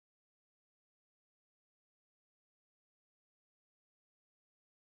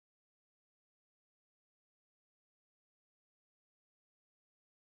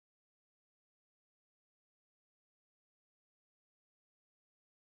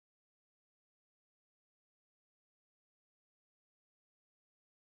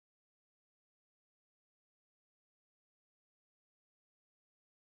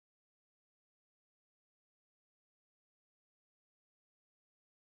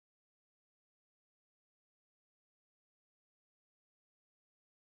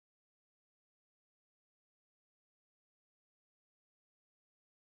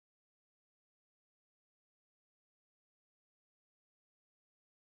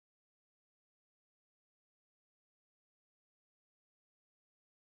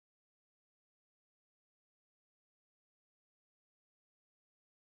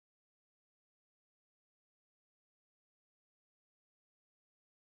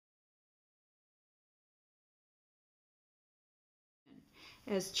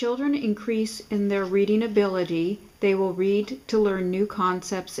As children increase in their reading ability, they will read to learn new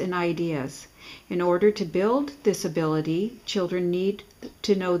concepts and ideas. In order to build this ability, children need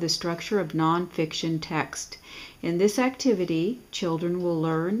to know the structure of nonfiction text. In this activity, children will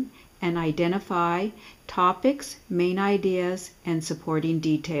learn and identify topics, main ideas, and supporting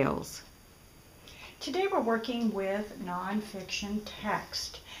details. Today we're working with nonfiction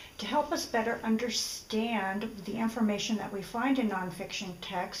text. To help us better understand the information that we find in nonfiction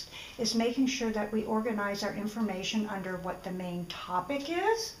text is making sure that we organize our information under what the main topic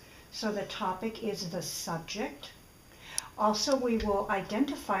is. So the topic is the subject. Also, we will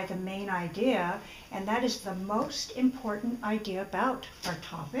identify the main idea, and that is the most important idea about our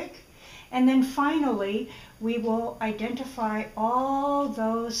topic. And then finally, we will identify all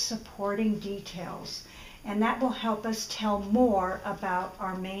those supporting details. And that will help us tell more about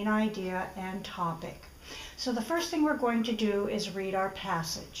our main idea and topic. So the first thing we're going to do is read our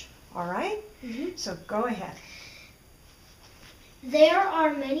passage. All right? So go ahead. There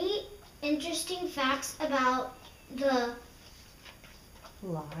are many interesting facts about the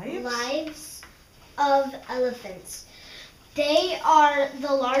lives of elephants. They are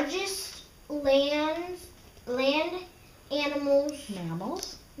the largest land animals.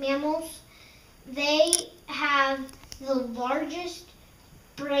 Mammals. They have the largest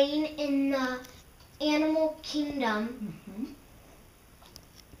brain in the animal kingdom.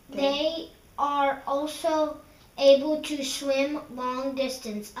 They are also able to swim long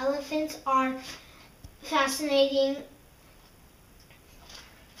distance. Elephants are fascinating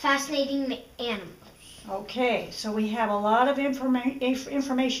animals. Okay, so we have a lot of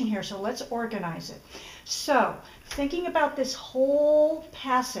information here, so let's organize it. So, thinking about this whole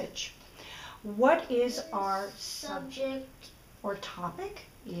passage, what is our subject or topic?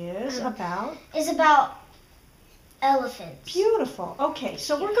 Is about elephants. Beautiful. Okay,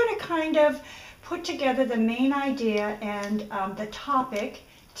 so we're going to kind of put together the main idea and the topic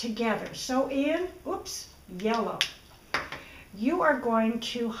together. So in, yellow, you are going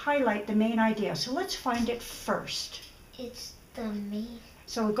to highlight the main idea. So let's find it first. It's the main.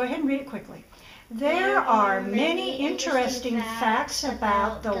 So go ahead and read it quickly. There are many interesting facts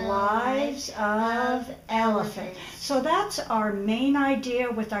about the lives of elephants. So that's our main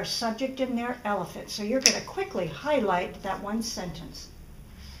idea with our subject in there, elephant. So you're going to quickly highlight that one sentence.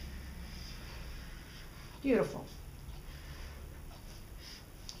 Beautiful.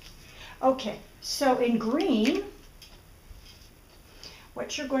 Okay, so in green,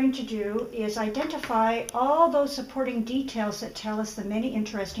 what you're going to do is identify all those supporting details that tell us the many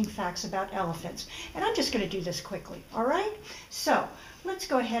interesting facts about elephants. And I'm just going to do this quickly, all right? So let's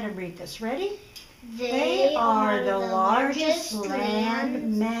go ahead and read this. Ready? They are the largest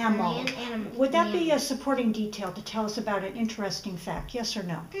land mammal. Would that be a supporting detail to tell us about an interesting fact? Yes or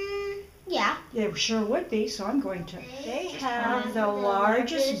no? Yeah. It sure would be, so I'm going to. They have the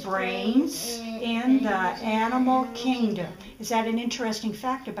largest brains in the animal kingdom. Is that an interesting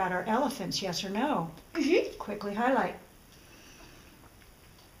fact about our elephants, yes or no? Quickly highlight.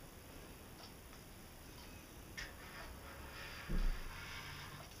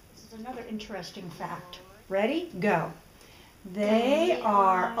 This is another interesting fact. Ready? Go. They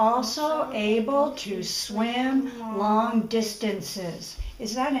are also able to swim long distances.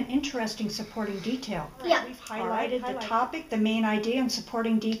 Is that an interesting supporting detail? Yeah. We've highlighted the topic, the main idea, and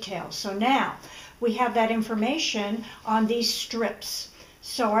supporting details. So now we have that information on these strips.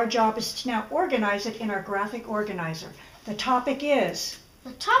 So our job is to now organize it in our graphic organizer. The topic is?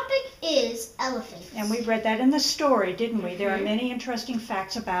 The topic is elephants. And we read that in the story, didn't we? There are many interesting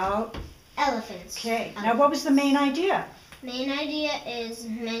facts about elephants. Okay. Now what was the main idea? Main idea is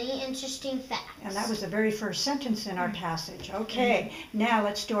many interesting facts. And that was the very first sentence in our passage. Okay, now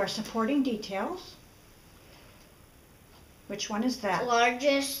let's do our supporting details. Which one is that?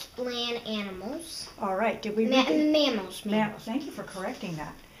 Largest land animals. All right, did we read it? Mammals. Thank you for correcting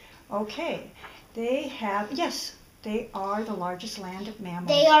that. Okay, they have, yes, they are the largest land mammals.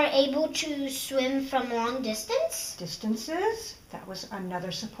 They are able to swim from long distance. Distances, that was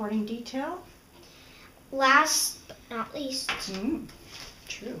another supporting detail. Last but not least,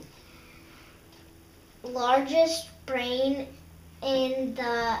 true. Largest brain in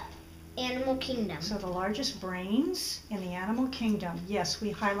the animal kingdom. So the largest brains in the animal kingdom. Yes,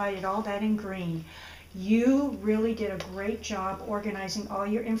 we highlighted all that in green. You really did a great job organizing all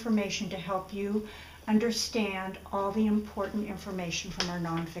your information to help you understand all the important information from our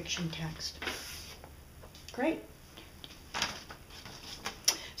nonfiction text. Great.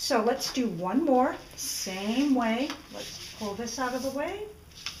 So let's do one more, same way. Let's pull this out of the way.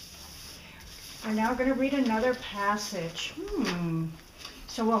 We're now going to read another passage.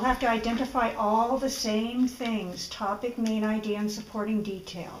 So we'll have to identify all the same things: topic, main idea, and supporting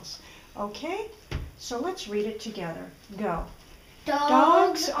details. Okay? So let's read it together. Go.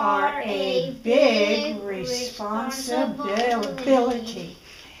 Dogs are a big responsibility.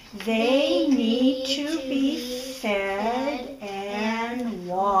 They need to be fed and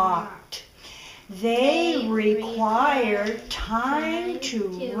walked. They require time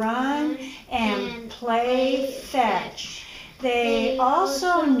to run and play fetch. They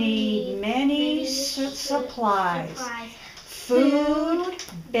also need many supplies: food,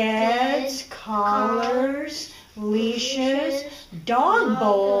 beds, collars, leashes, dog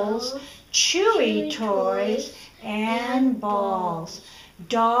bowls, chewy toys, and balls.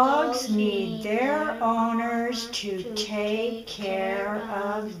 Dogs need their owners to take care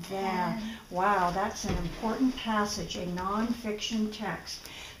of them. Wow, that's an important passage, a nonfiction text.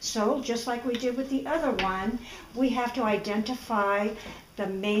 So, just like we did with the other one, we have to identify the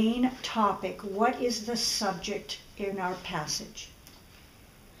main topic. What is the subject in our passage?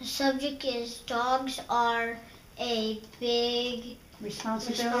 The subject is dogs are a big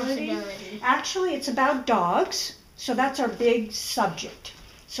responsibility. Actually, it's about dogs, so that's our big subject.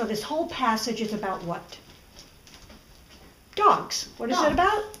 So this whole passage is about what? Dogs. What is it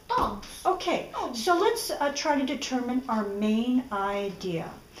about? Dogs. Okay, so let's try to determine our main idea.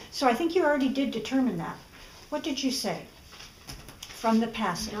 So I think you already did determine that. What did you say from the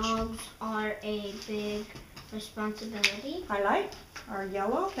passage? Dogs are a big responsibility. Highlight our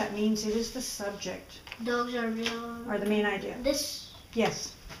yellow. That means it is the subject. Dogs are real. Or the main idea. This.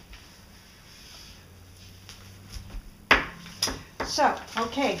 Yes. So,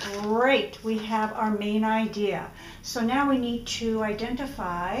 okay, great. We have our main idea. So now we need to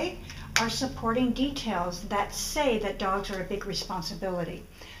identify our supporting details that say that dogs are a big responsibility.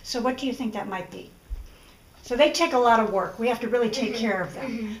 So what do you think that might be? So they take a lot of work. We have to really take care of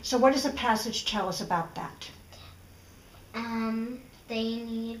them. So what does the passage tell us about that? They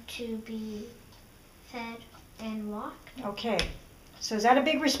need to be fed and walked. Okay. So is that a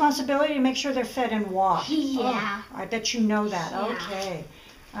big responsibility to make sure they're fed and walked? Yeah. Oh, I bet you know that. Yeah. Okay.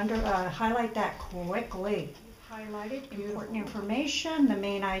 Highlight that quickly. Highlighted important information, the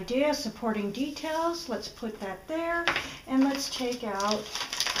main idea, supporting details. Let's put that there. And let's take out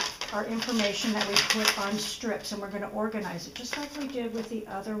our information that we put on strips, and we're going to organize it just like we did with the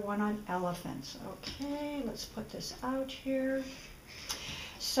other one on elephants. Okay, let's put this out here.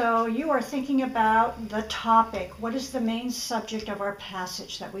 So you are thinking about the topic. What is the main subject of our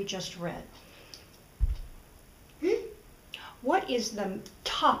passage that we just read? What is the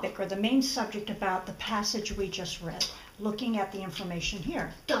topic or the main subject about the passage we just read? Looking at the information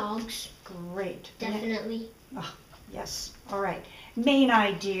here. Dogs. Great. Definitely. Oh, yes. All right. Main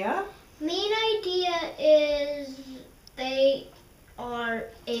idea. Main idea is they are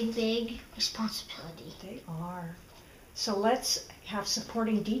a big responsibility. They are. So let's have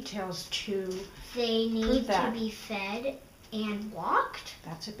supporting details to They prove need to that. be fed and walked.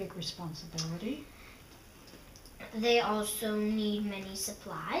 That's a big responsibility. They also need many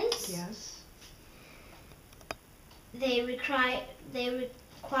supplies. Yes. They require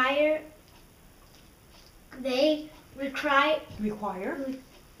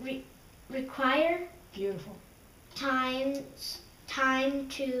Beautiful. time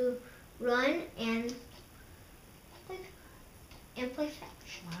to run and play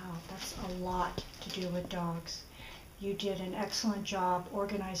fetch. Wow, that's a lot to do with dogs. You did an excellent job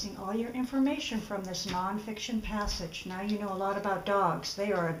organizing all your information from this nonfiction passage. Now you know a lot about dogs.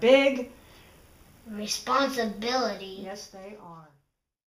 They are a big Responsibility. Yes, they are.